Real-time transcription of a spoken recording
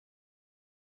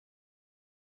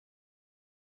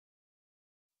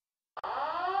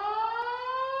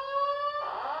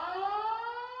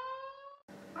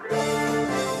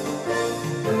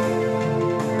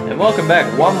welcome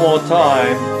back one more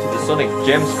time to the Sonic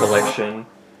Gems collection.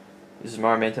 This is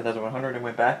Mario Man 10100 and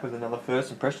we're back with another first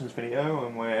impressions video,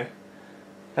 and we're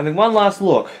having one last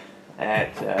look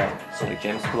at Sonic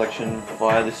Gems collection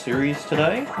via this series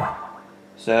today.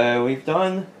 So we've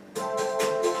done,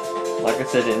 like I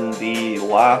said in the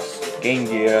last Game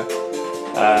Gear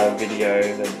video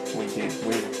that we did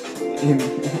with in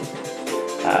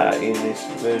this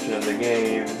version of the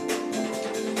game,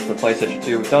 the PlayStation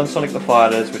 2, we've done Sonic the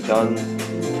Fighters, we've done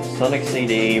Sonic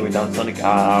CD, we've done Sonic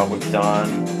R, we've done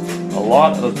a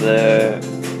lot of the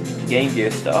Game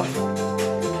Gear stuff.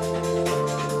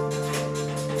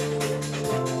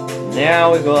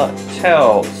 Now we've got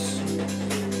Tails,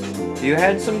 who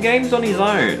had some games on his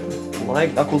own,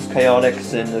 like Knuckles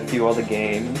Chaotix and a few other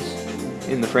games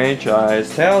in the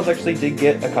franchise. Tails actually did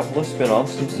get a couple of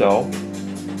spin-offs himself.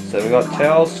 So we got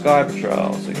Tails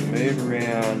Skypatrol, so you can move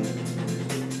around.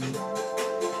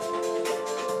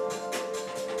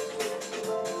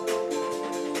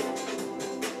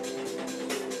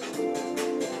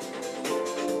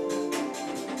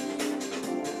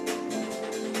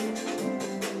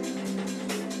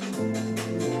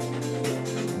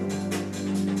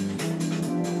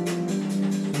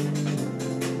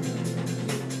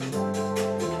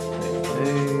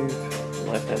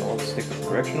 Left and on stick with the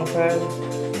directional pad.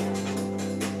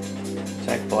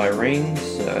 Attack by rings,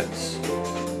 so it's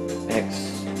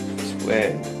X,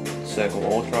 square, circle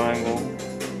or triangle.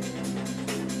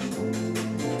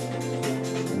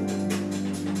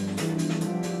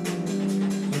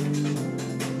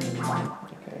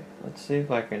 Okay, let's see if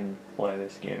I can play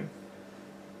this game,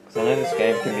 because I know this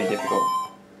game can be difficult.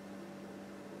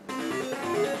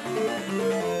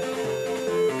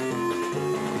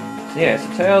 So yeah, so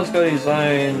Tails got his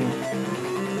own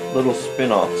little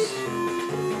spin-offs.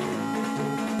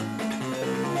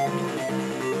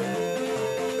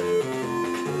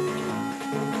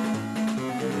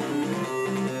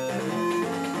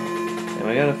 And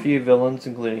we got a few villains,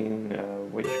 including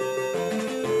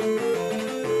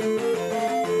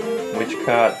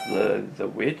Witchcart the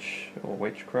Witch, or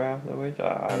Witchcraft the Witch,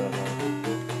 I don't know.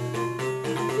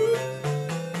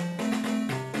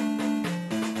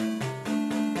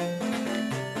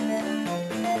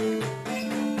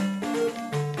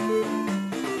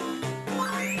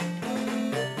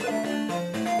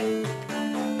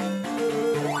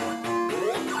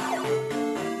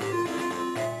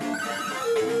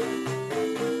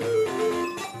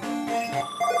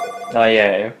 Oh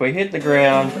yeah, if we hit the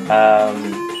ground,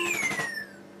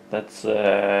 that's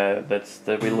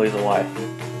that we lose a life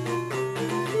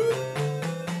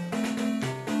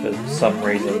for some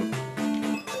reason.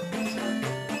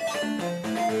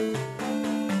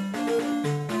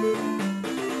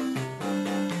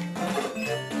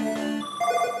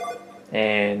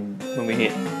 And when we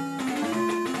hit,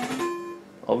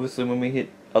 obviously when we hit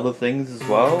other things as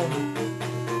well.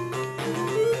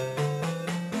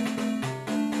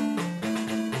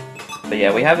 But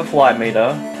yeah, we have a flight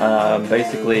meter.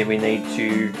 Basically, we need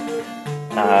to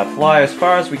fly as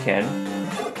far as we can.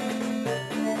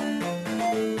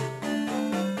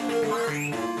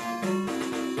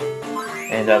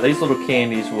 And these little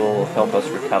candies will help us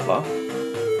recover.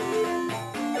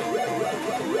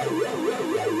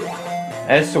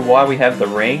 As to why we have the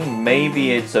ring,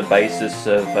 maybe it's a basis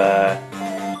of...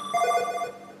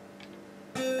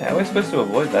 how are we supposed to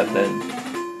avoid that then?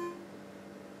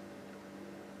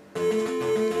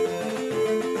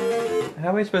 How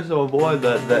are we supposed to avoid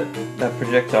that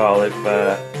projectile if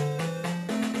I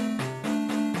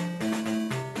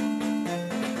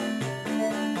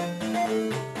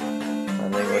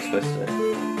think we're supposed to.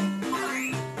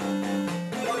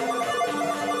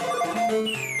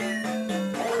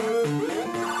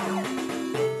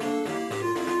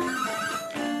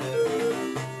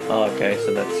 Oh, okay, so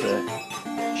that's a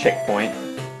checkpoint.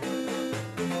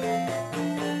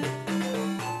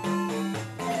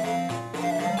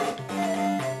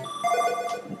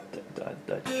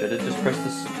 I should have just pressed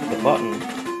the button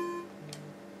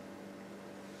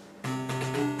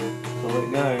to let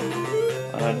go.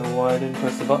 I don't know why I didn't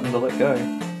press the button to let go.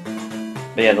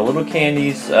 But yeah, the little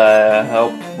candies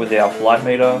help with our flight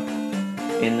meter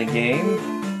in the game,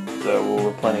 so we'll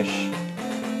replenish.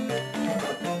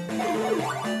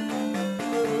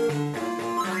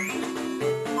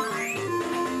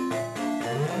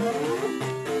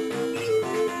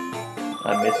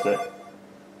 I missed it.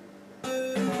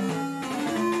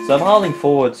 So I'm holding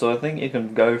forward, so I think you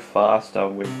can go faster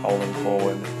with holding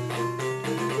forward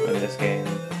in this game.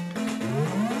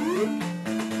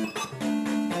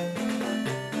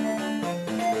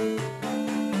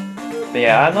 But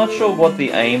yeah, I'm not sure what the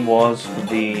aim was for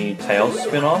the Tails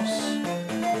spin-offs.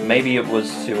 maybe it was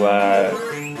to,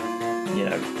 you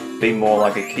know, be more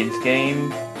like a kid's game.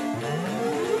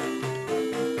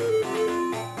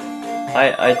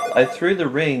 I threw the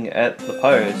ring at the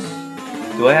post.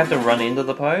 Do I have to run into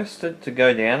the post to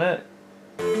go down it?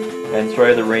 And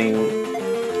throw the ring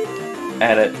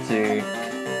at it to...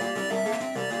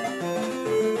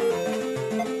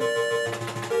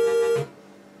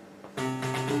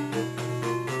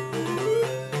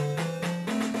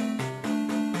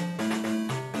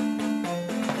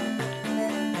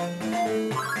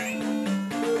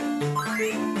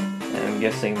 I'm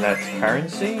guessing that's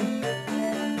currency?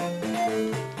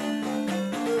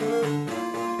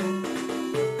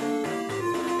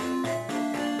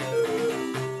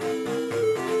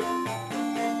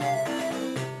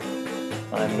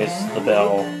 I missed the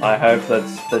bell. I hope that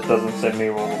doesn't send me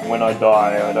when I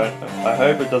die. I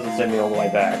hope it doesn't send me all the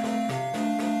way back.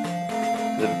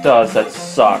 If it does, that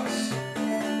sucks.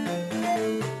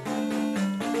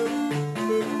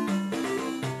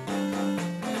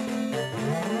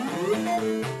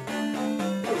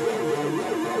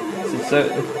 So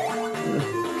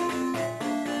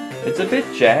it's a bit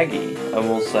jaggy, I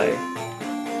will say.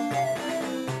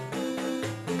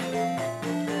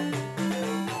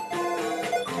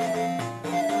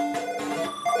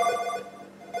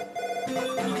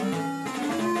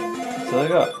 So I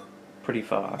got pretty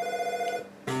far.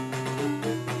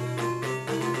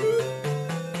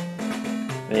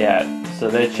 But yeah, so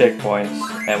they're checkpoints,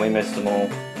 and we missed them all.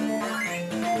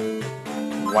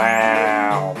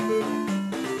 Wow.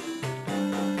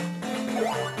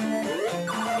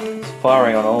 It's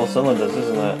firing on all cylinders,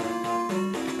 isn't it?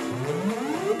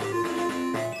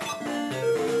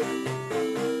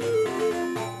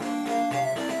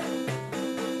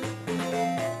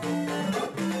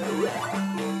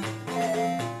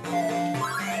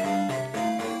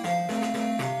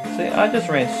 See, I just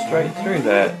ran straight through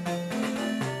that.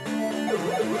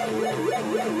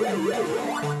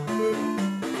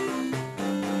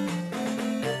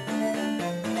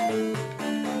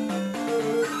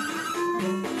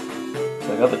 So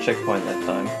I got the checkpoint that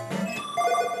time.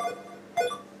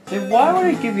 See, why would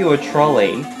it give you a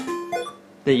trolley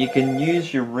that you can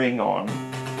use your ring on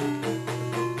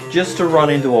just to run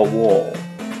into a wall?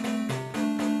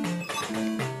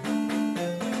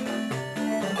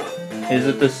 Is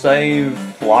it to save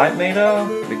flight meter?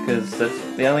 Because that's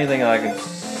the only thing I can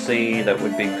see that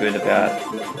would be good about...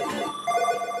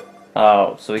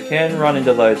 Oh, so we can run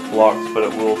into those blocks, but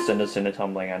it will send us in a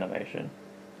tumbling animation.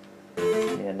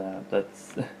 Yeah, no,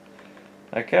 that's...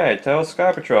 Okay, tell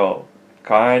Skypatrol.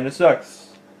 Kinda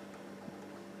sucks.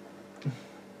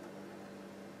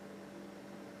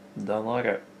 Don't like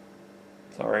it.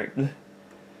 Sorry.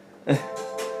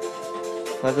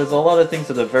 But there's a lot of things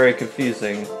that are very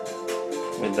confusing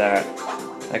with that.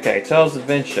 Okay, Tails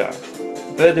Adventure.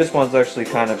 But this one's actually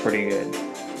kind of pretty good.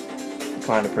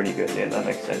 Kind of pretty good, yeah, that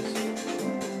makes sense.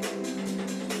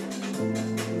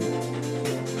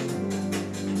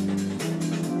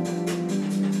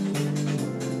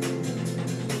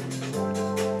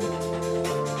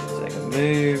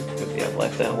 Move with the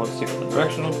left down one stick on the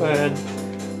directional pad,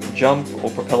 jump or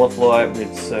propeller fly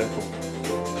with circle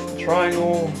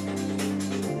triangle,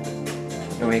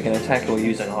 and we can attack or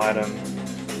use an item.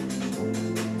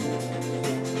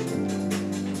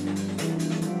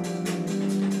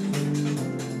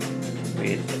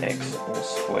 With X or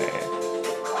square.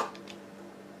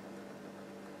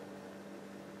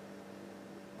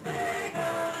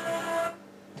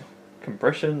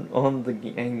 Compression on the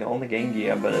Game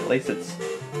Gear, but at least it's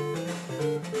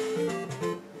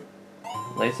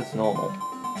normal.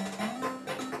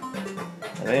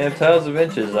 And we have Tails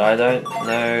Adventures. I don't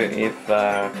know if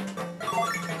that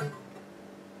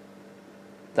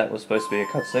was supposed to be a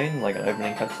cutscene, like an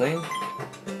opening cutscene.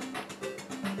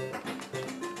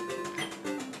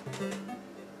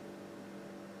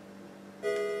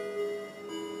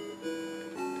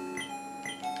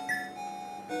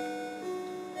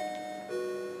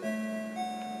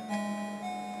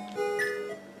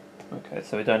 Okay,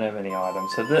 so we don't have any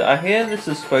items. So I hear this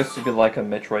is supposed to be like a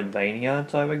Metroidvania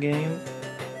type of game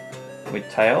with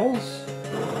Tails.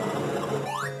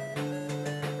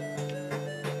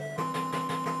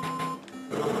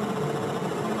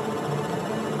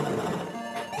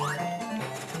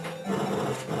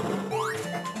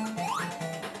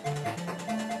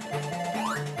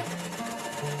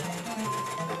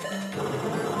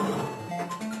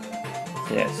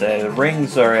 Yeah, so the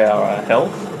rings are our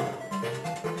health.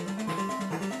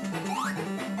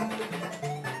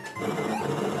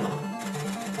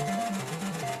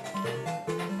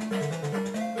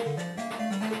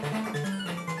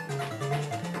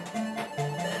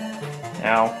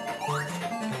 Ow.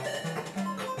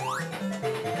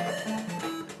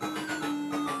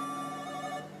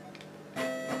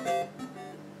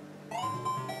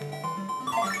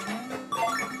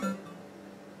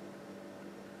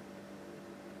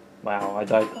 Wow,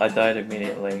 I died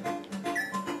immediately.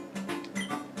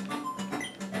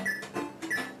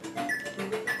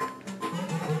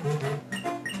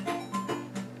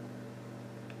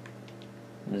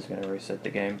 I'm just gonna reset the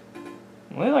game.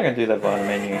 Why am I gonna do that via the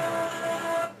menu?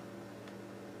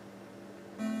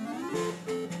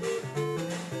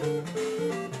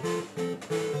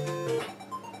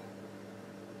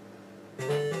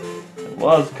 It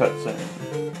was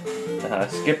cutscene. I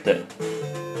skipped it.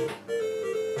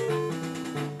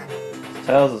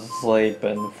 Tails is asleep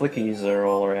and flickies are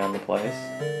all around the place.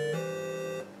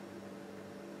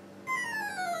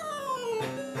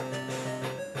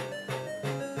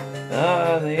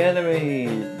 Ah, the enemy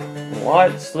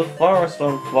lights the forest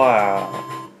on fire.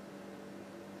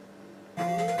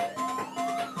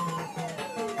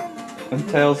 And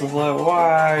Tails is like,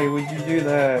 why would you do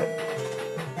that?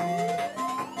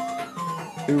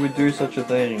 Who would do such a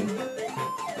thing?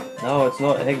 No, it's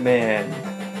not Eggman.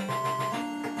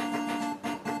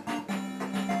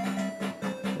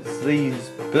 It's these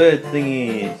bird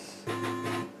thingies.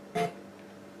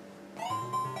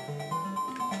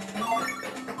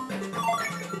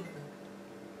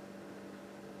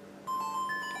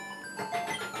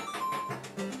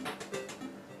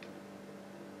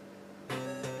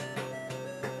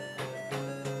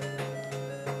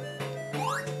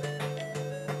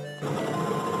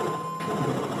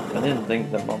 I didn't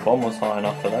think that my bomb was high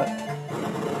enough for that.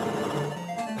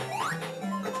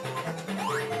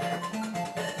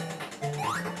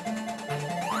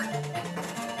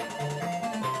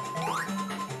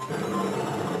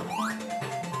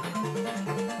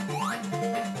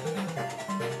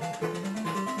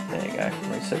 There you go,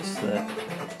 resets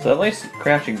the... So at least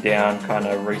crouching down kind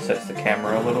of resets the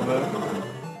camera a little bit.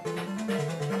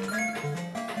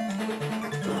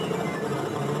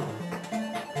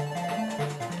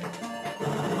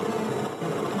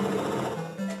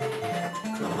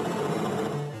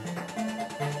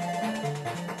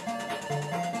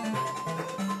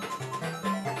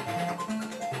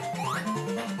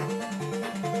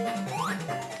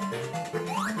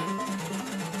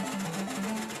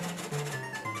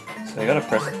 So you gotta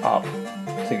press up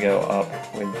to go up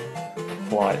with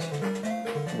flight,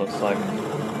 looks like.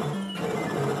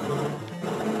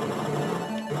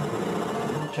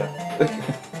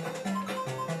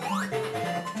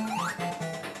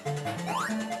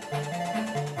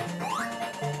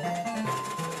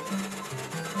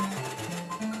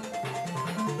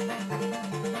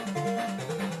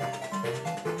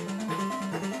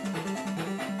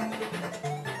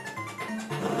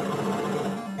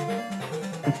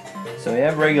 So we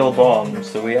have regular bombs,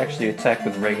 so we actually attack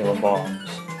with regular bombs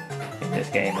in this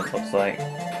game, it looks like.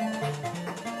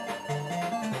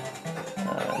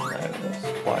 No, there's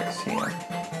spikes here.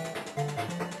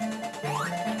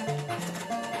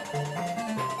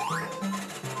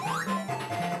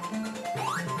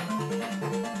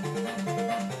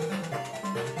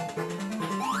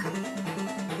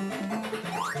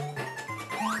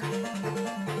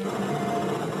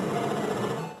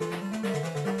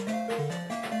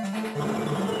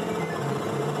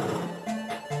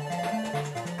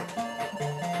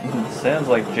 Sounds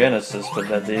like Genesis, but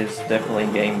that is definitely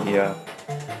Game Gear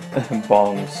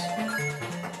bongs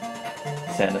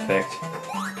sound effect.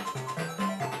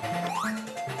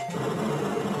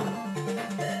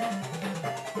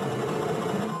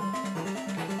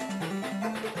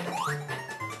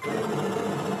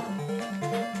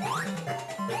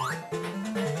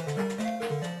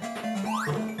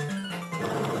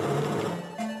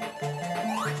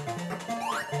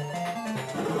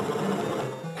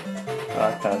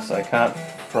 Okay, so I can't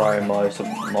throw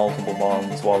multiple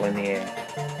bombs while in the air.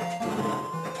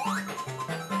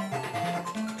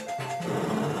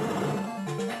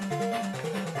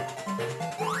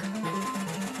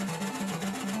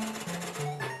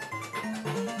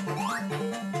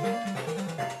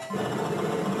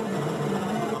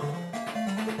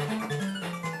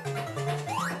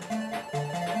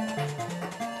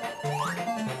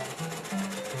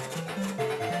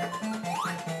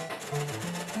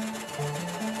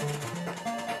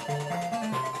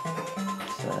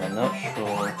 I'm not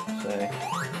sure, so...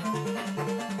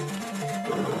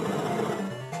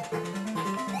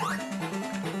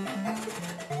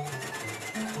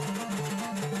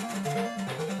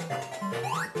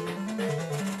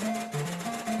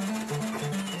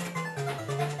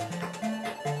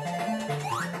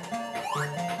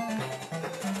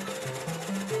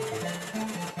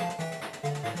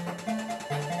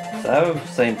 So I've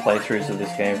seen playthroughs of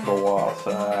this game for a while,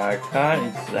 so I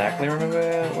can't exactly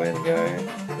remember where to go.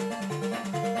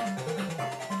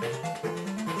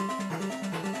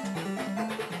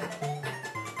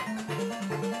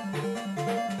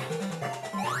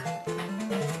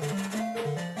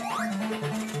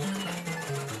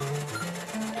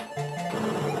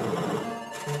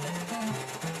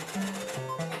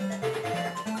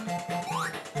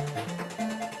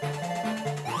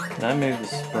 Can I move the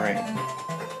spring?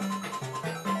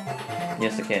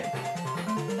 Yes, I can.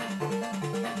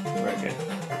 Very good.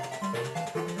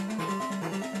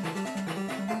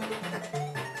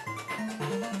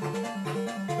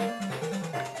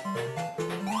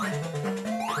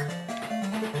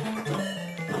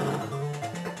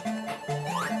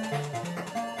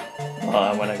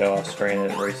 Oh, when I go off screen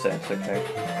it resets, okay.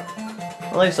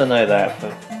 At least I know that,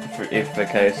 for if the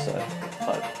case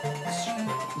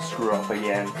I screw up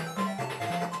again.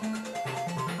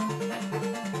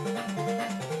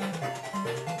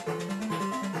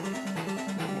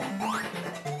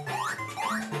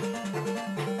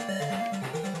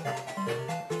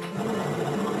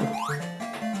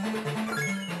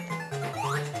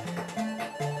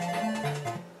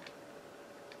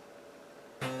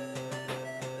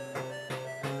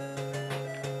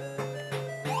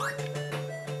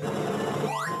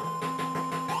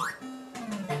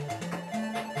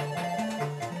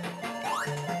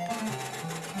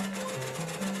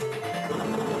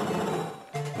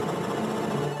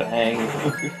 Bang.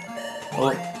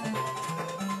 Oh.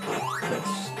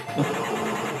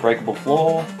 That's breakable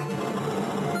floor.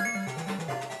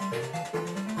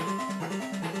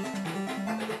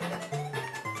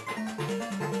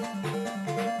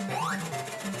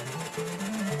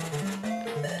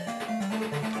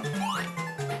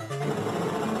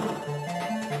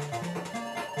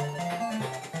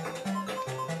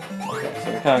 Okay,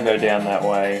 so we can't go down that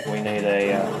way. We need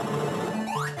an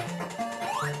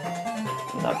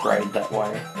upgrade that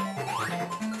way.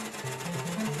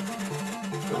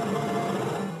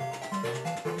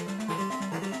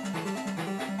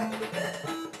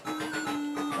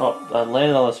 Oh, I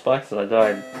landed on the spikes and I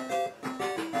died.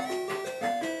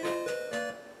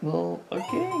 Well,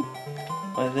 okay.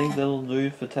 I think that'll do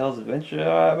for Tails Adventure.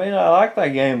 I mean, I like that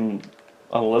game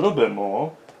a little bit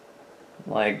more.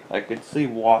 Like, I could see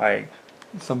why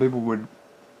some people would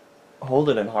hold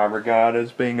it in high regard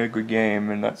as being a good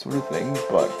game and that sort of thing,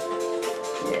 but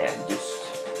yeah, just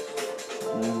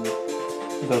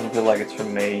doesn't feel like it's for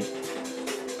me.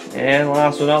 And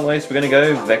last but not least, we're gonna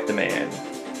go Vectorman.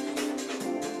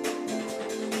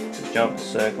 Jump,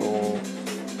 circle,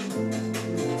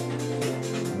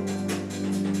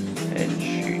 and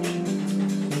shoot.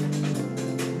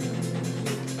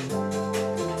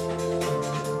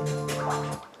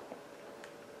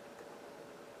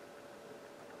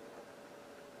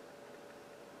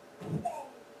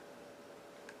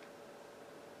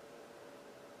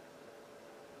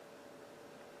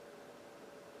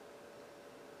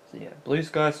 So yeah, Blue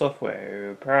Sky Software,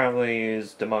 who apparently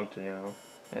is debunked now.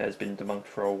 It has been debunked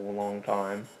for a long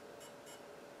time.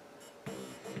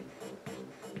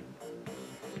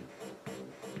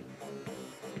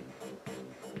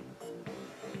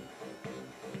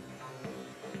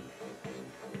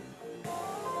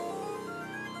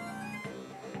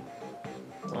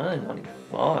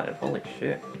 $9.95, holy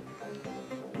shit.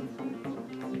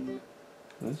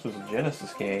 This was a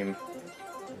Genesis game.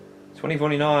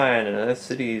 2049, and Earth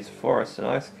cities, forests, and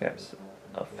ice caps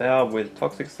are fouled with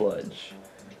toxic sludge.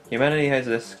 Humanity has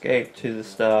escaped to the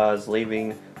stars,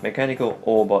 leaving mechanical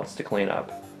Orbots to clean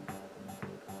up.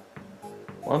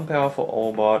 One powerful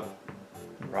Orbot,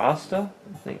 Rasta?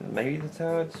 I think maybe that's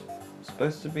how it's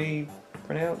supposed to be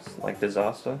pronounced, like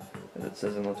disaster, as it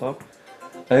says on the top,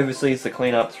 oversees the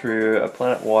cleanup through a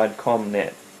planet-wide comm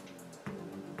net.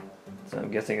 So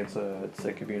I'm guessing it's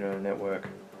a computer network.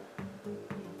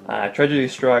 Tragedy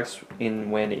strikes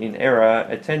when in error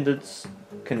attendants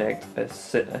connect a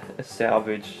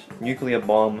salvage nuclear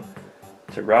bomb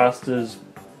to Rasta's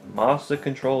master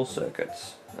control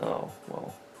circuits. Oh,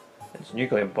 well, it's a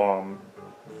nuclear bomb.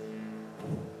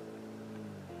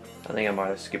 I think I might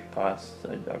have skipped past,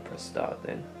 so I pressed start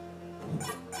then.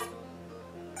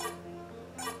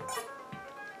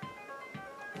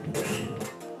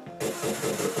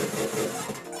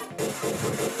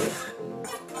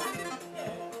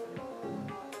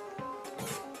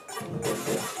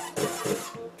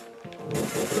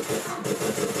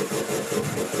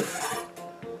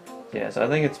 Yeah, so I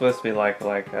think it's supposed to be like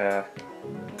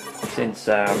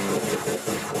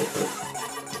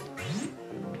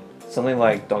something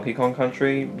like Donkey Kong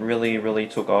Country really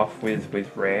took off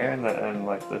with Rare and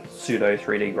like the pseudo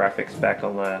 3D graphics back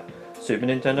on the Super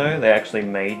Nintendo. They actually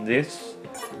made this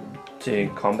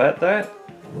to combat that,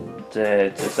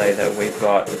 to say that we've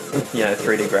got, you know,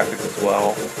 3D graphics as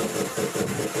well.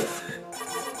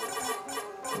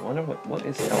 I wonder what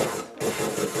is health?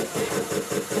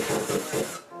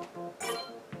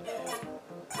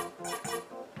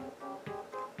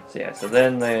 So yeah, so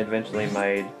then they eventually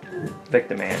made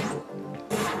Vectorman.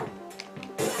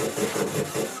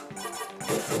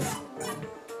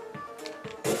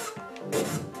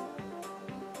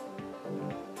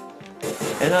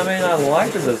 And I mean, I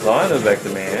like the design of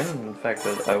Vectorman. In fact,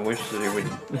 I wish that it would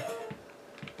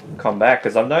come back,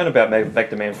 because I've known about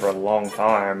Vectorman for a long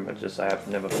time, it's just I have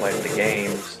never played the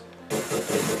games.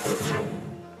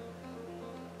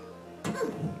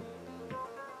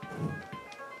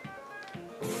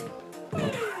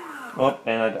 Oh,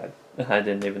 and I died. I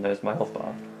didn't even notice my health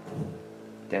bar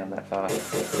down that far.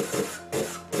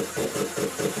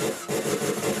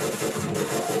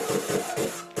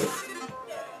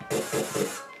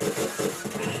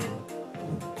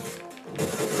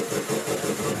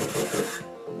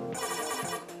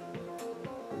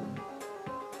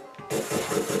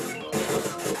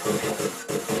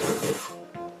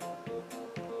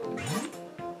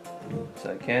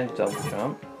 So I can double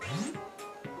jump.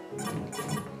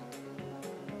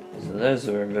 So those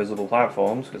are invisible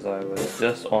platforms, because I was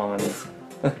just on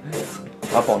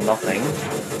up on nothing.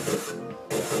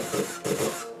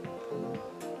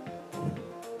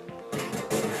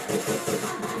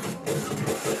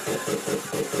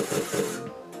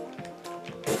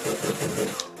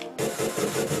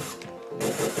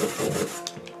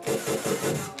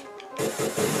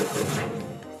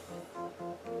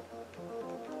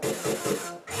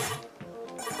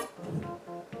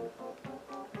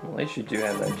 At least you do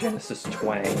have that Genesis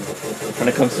twang when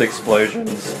it comes to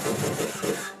explosions.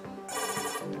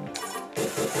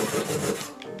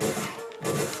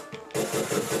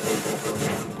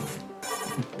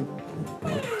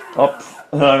 Oh,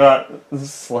 I got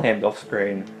slammed off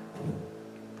screen.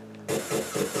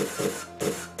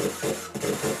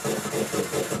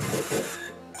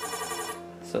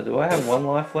 So do I have one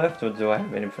life left, or do I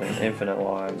have infinite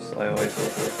lives? I always,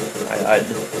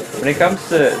 when it comes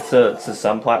to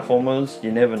some platformers,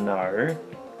 you never know.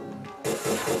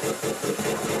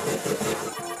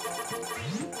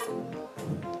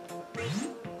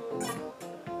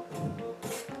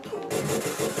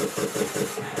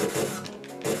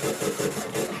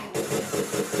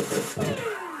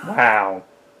 Wow.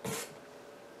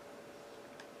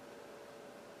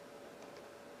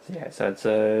 Yeah, so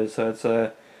it's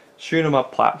a shoot 'em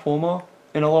up platformer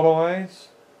in a lot of ways.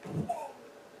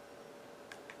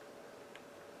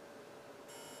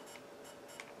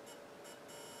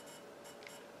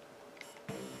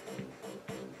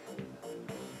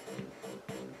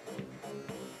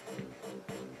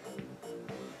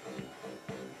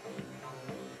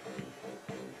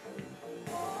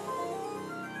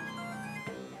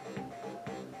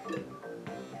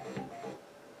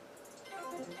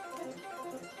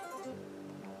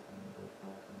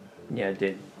 Yeah, it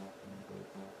did.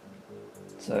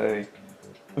 So,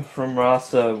 from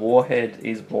Rasa, Warhead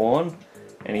is born,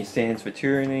 and he stands for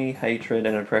tyranny, hatred,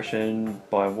 and oppression.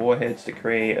 By Warhead's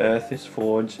decree, Earth is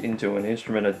forged into an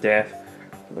instrument of death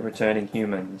for the returning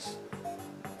humans.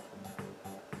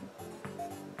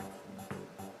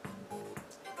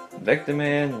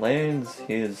 Vectorman lands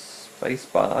his space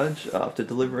barge after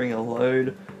delivering a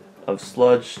load of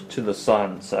sludge to the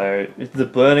sun. So, they're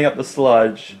burning up the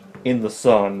sludge in the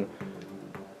sun.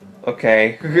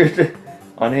 Okay.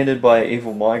 Unhindered by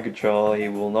evil mind control, he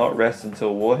will not rest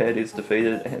until Warhead is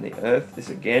defeated and the Earth is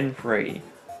again free.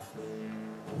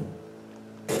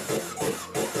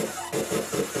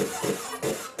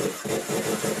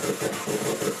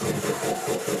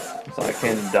 So I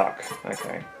can duck.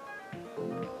 Okay.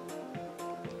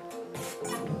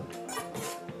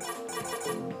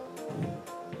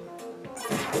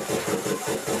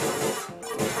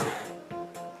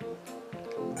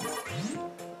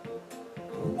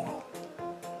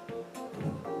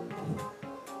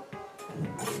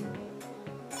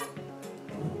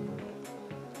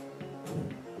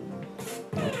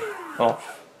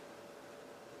 Off.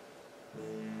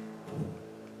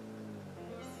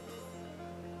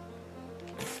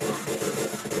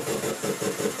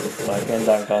 So I can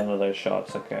dunk under those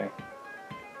shots, okay.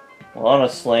 Well, on a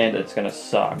slant it's gonna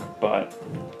suck, but...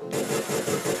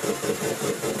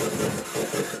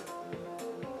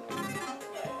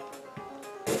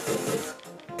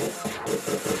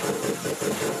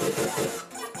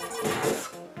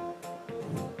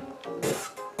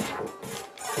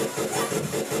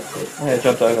 I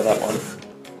jumped over that one.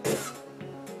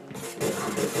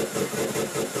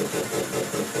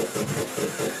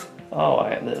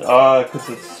 Oh, because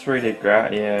it's 3D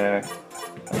yeah.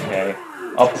 Okay.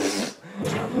 Oh,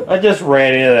 I just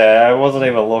ran into there. I wasn't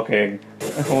even looking.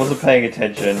 I wasn't paying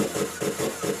attention.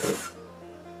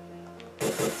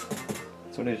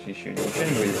 So what is he shooting? He's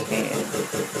shooting with his hand.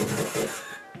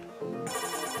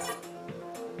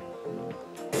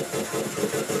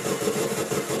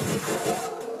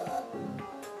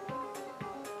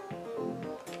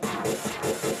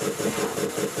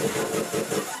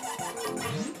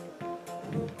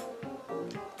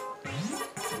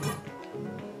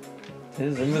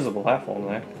 There's an invisible platform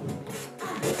there.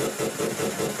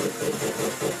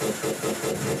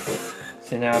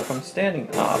 So now if I'm standing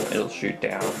up, it'll shoot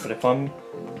down, but if I'm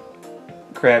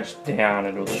crouched down,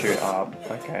 it'll shoot up.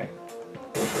 Okay.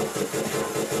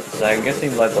 So I'm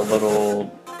guessing like the little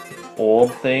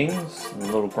orb things, the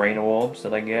little green orbs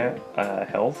that I get,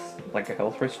 health, like a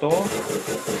health restore.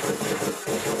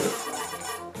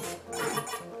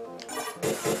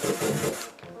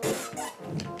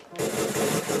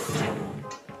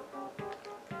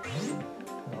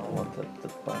 The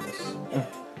bonus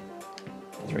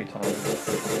 3 times.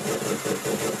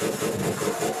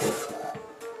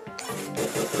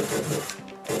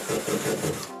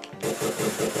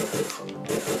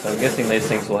 So I'm guessing these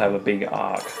things will have a big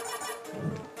arc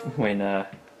when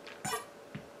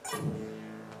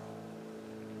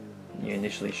you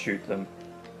initially shoot them,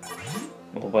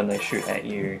 or when they shoot at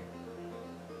you.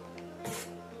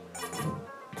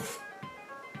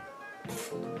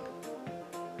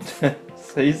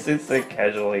 So he sits there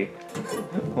casually.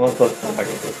 What the fuck?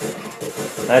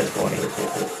 That's funny.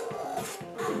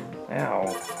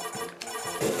 Ow.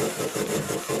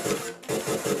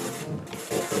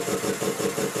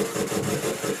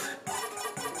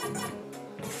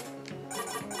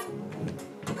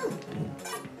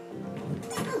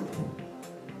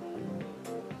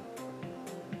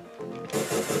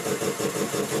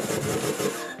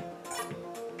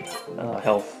 Oh,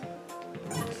 health.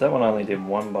 So that one only did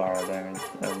 1 bar there,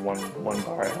 and one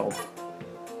bar of health,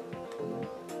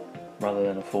 rather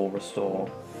than a full restore.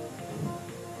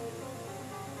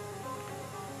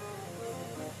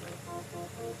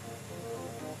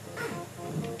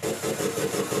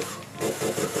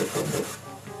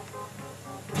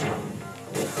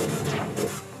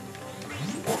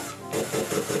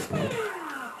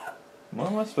 What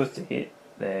am I supposed to hit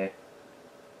there?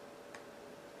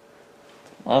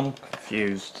 I'm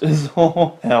confused as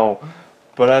all hell,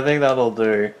 but I think that'll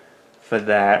do for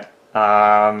that.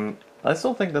 I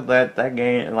still think that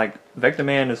game, like,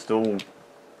 Vectorman is still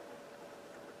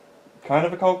kind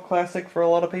of a cult classic for a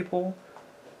lot of people.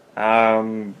 Yeah,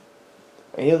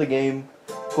 the game,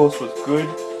 of course, was good.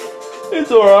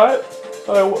 It's alright.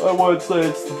 I won't say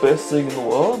it's the best thing in the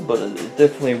world, but it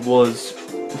definitely was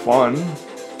fun.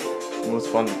 It was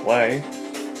fun to play.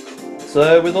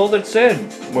 So, with all that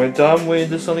said, we're done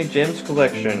with the Sonic Gems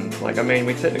collection. Like, I mean,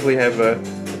 we technically have a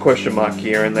question mark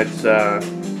here, and that's, I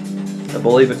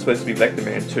believe it's supposed to be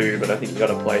Vectorman 2, but I think you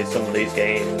gotta play some of these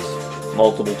games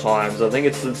multiple times. I think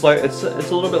it's a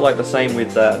little bit like the same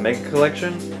with Mega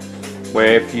Collection,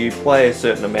 where if you play a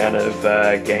certain amount of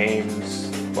games,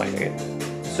 like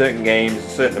certain games a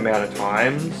certain amount of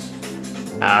times,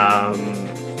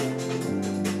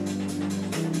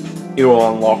 it will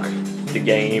unlock the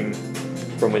game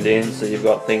from within. So you've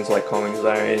got things like Coming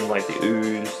Zone, like the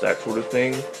Ooze, that sort of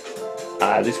thing.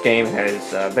 This game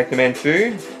has Vectorman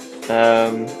 2.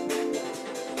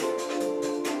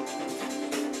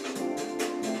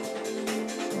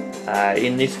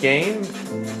 In this game,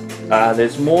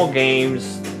 there's more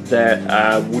games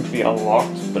that would be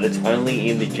unlocked, but it's only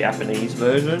in the Japanese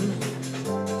version.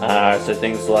 So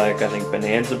things like, I think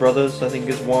Bonanza Brothers, I think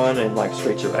is one, and like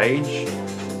Streets of Rage.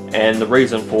 And the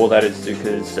reason for that is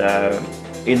because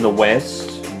in the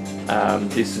West,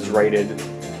 this is rated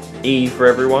E for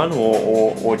everyone,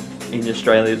 or in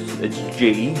Australia it's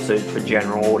G, so it's for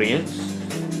general audience.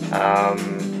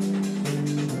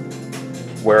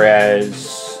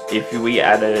 Whereas if we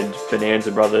added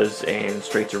Bonanza Brothers and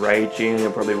Streets of Rage in,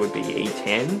 it probably would be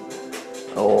E10,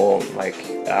 or like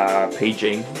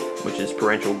PG, which is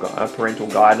parental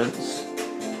guidance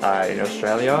in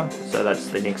Australia. So that's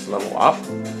the next level up,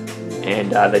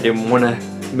 and they didn't want to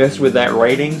mess with that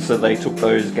rating, so they took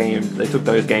those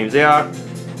games out.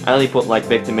 I only put like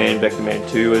Vectorman, Vectorman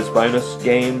 2 as bonus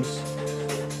games.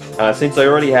 Since I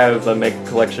already have a Mega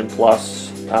Collection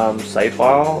Plus save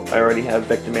file, I already have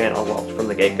Vectorman unlocked from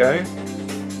the get-go.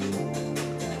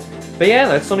 But yeah,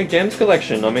 that's Sonic Gems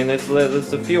Collection. I mean, there's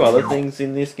a few other things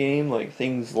in this game, like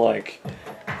things like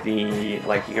you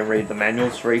can read the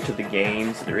manuals for each of the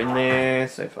games that are in there.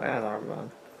 So if I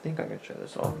think I can show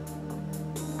this off.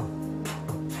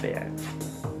 But yeah.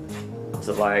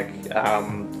 So like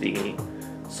the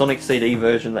Sonic CD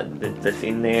version that's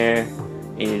in there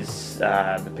is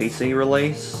the PC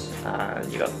release.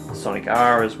 You got Sonic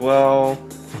R as well.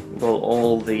 You've got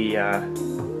all the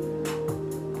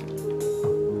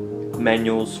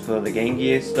manuals for the Game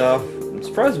Gear stuff. I'm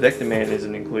surprised Vectorman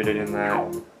isn't included in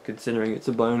that, considering it's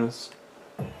a bonus.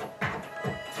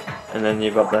 And then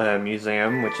you've got the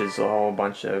museum, which is a whole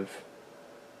bunch of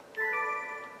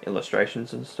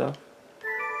illustrations and stuff.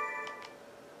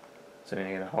 So you're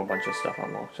gonna get a whole bunch of stuff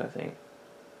unlocked, I think.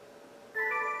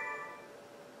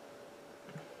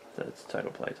 So it's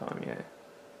total playtime, yeah.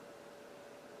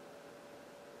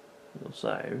 It'll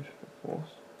save, of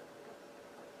course.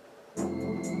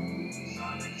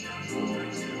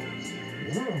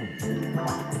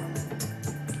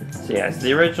 So yeah, so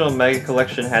the original Mega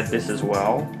Collection had this as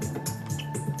well.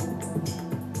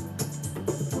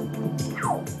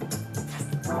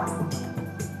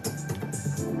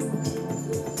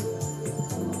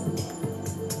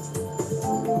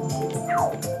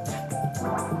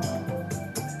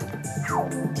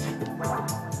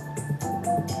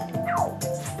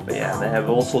 But yeah, they have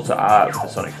all sorts of art for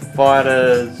Sonic the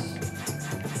Fighters.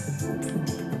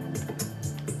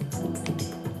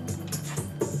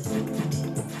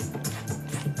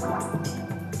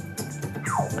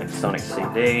 Like Sonic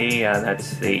CD,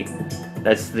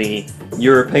 that's the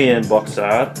European box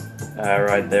art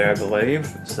right there, I believe.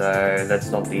 So that's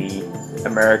not the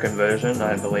American version.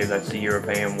 I believe that's the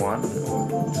European one.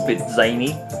 It's a bit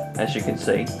zany, as you can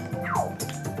see.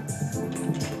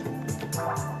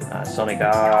 Sonic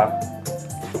R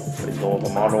with all the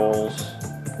models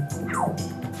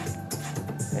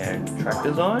and track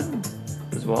design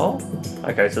as well.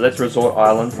 Okay, so that's Resort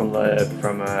Island from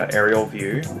aerial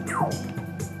view.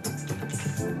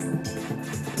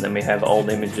 And then we have old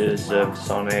images of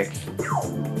Sonic.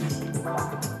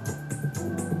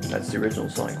 That's the original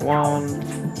Sonic 1.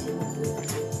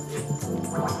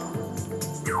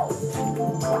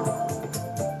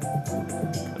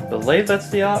 I believe that's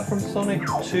the art from Sonic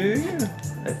 2,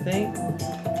 I think.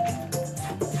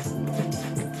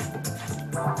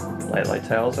 Late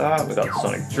Tales art, we've got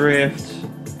Sonic Drift.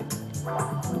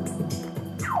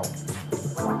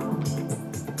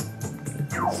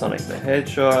 Sonic the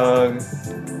Hedgehog.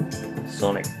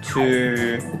 Sonic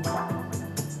 2.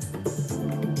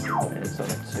 And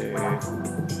Sonic 2.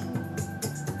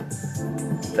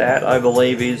 That, I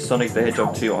believe, is Sonic the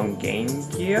Hedgehog 2 on Game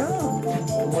Gear, I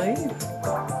believe.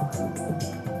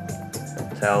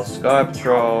 Tails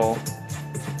Skypatrol.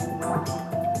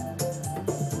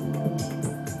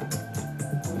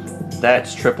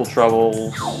 That's Triple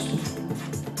Troubles.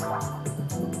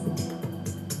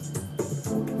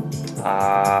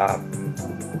 I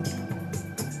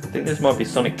think this might be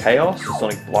Sonic Chaos or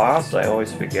Sonic Blast. I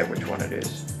always forget which one it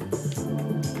is.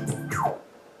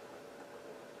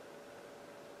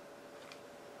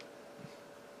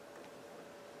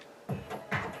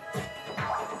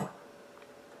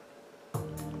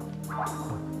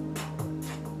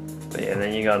 But yeah,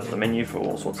 then you got the menu for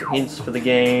all sorts of hints for the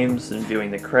games and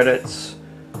viewing the credits.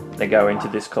 They go into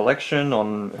this collection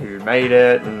on who made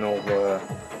it and all the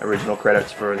original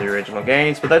credits for the original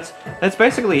games. But that's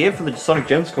basically it for the Sonic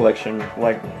Gems collection.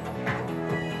 Like,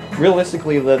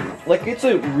 realistically, it's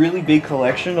a really big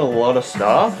collection, a lot of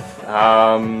stuff.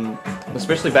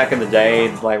 Especially back in the day,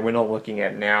 like we're not looking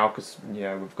at now because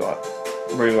we've got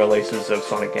re-releases of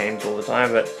Sonic games all the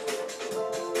time. But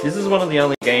this is one of the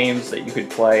only games that you could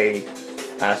play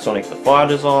Sonic the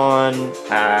Fighters on,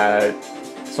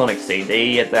 Sonic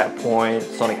CD at that point,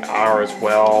 Sonic R as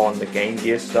well on the Game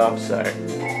Gear stuff, so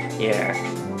yeah.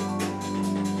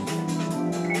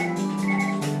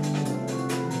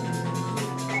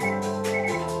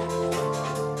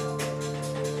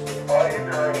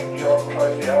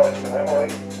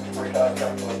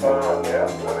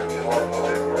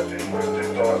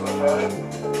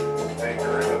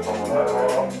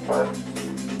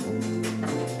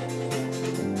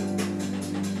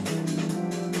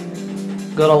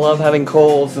 Gotta love having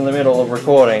calls in the middle of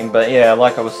recording, but yeah,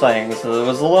 like I was saying, so there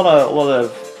was a lot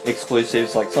of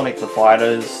exclusives. Like Sonic the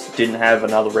Fighters didn't have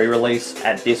another re-release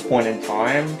at this point in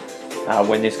time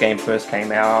when this game first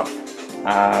came out.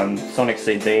 Sonic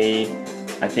CD,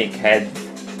 I think, had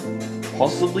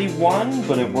possibly one,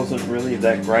 but it wasn't really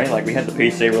that great. Like we had the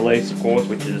PC release, of course,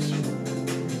 which is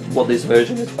what this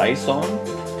version is based on.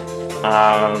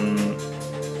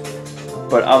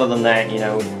 But other than that,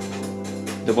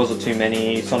 there wasn't too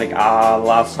many. Sonic R,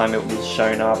 last time it was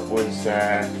shown up was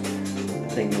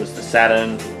think it was the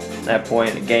Saturn at that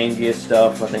point, the Game Gear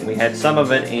stuff. I think we had some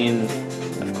of it in,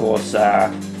 of course,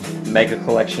 Mega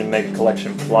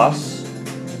Collection Plus.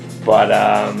 But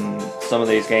some of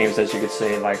these games, as you can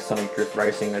see, like Sonic Drift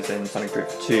Racing, as in Sonic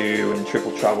Drift 2 and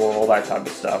Triple Trouble, all that type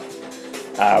of stuff,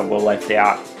 were left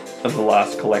out of the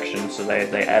last collection, so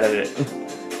they added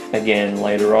it again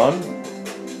later on.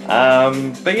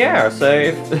 But yeah, so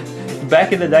if,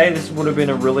 back in the day, this would have been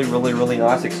a really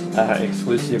nice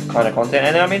exclusive kind of content.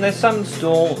 And I mean, there's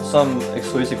still some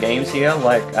exclusive games here,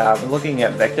 like we're looking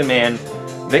at Vectorman.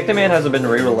 Vectorman hasn't been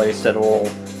re-released at all.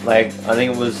 Like, I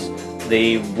think it was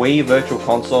the Wii Virtual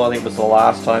Console, I think was the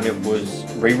last time it was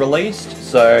re-released.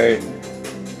 So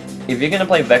if you're going to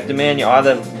play Vectorman, you're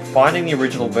either finding the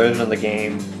original version of the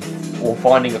game or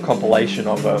finding a compilation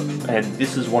of it, and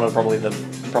this is one of probably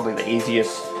the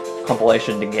easiest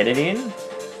compilation to get it in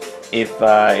if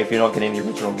you're not getting the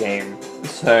original game.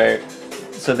 So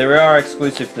there are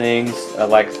exclusive things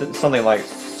like something like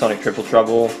Sonic Triple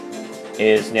Trouble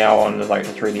is now on like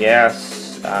the 3DS.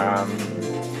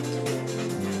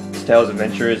 Tales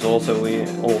Adventure is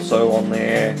also on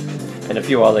there, and a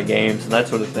few other games and that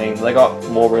sort of thing. They got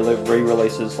more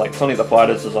re-releases, like Sonic the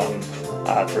Fighters is on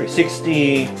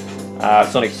 360.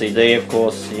 Sonic CD, of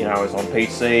course, you know, is on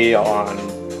PC, on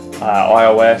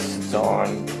iOS. It's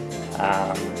on,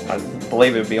 I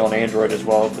believe it would be on Android as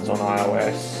well if it's on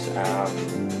iOS.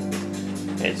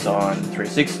 It's on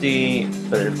 360,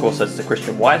 but of course that's the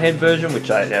Christian Whitehead version,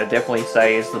 which I definitely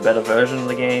say is the better version of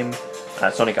the game.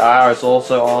 Sonic R is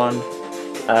also on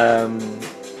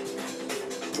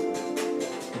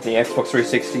the Xbox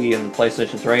 360 and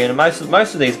PlayStation 3, and most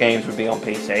of these games would be on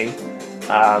PC.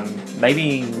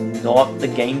 Maybe not the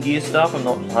Game Gear stuff, I'm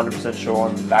not 100% sure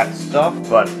on that stuff,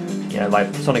 but you know,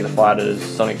 like Sonic the Fighters,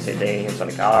 Sonic CD, and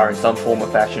Sonic R in some form or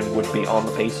fashion would be on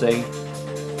the PC.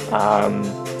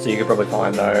 So you could probably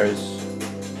find those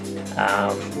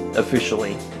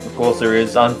officially. Of course, there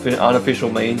is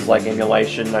unofficial means like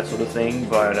emulation, that sort of thing,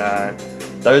 but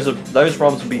those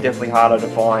ROMs would be definitely harder to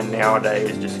find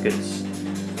nowadays, just because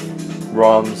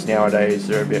ROMs nowadays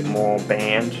are a bit more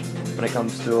banned when it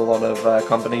comes to a lot of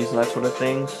companies and that sort of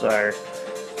thing. So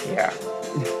yeah.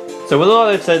 So with all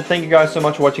that said, thank you guys so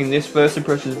much for watching this first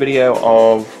impressions video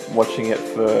of watching it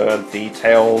for the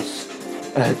Tales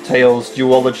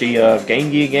duology of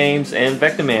Game Gear games and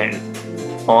Vectorman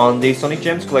on the Sonic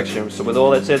Gems collection. So with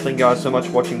all that said, thank you guys so much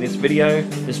for watching this video.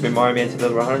 This has been Mario Man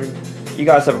 2100. You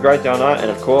guys have a great day or night, and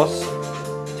of course,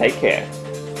 take care.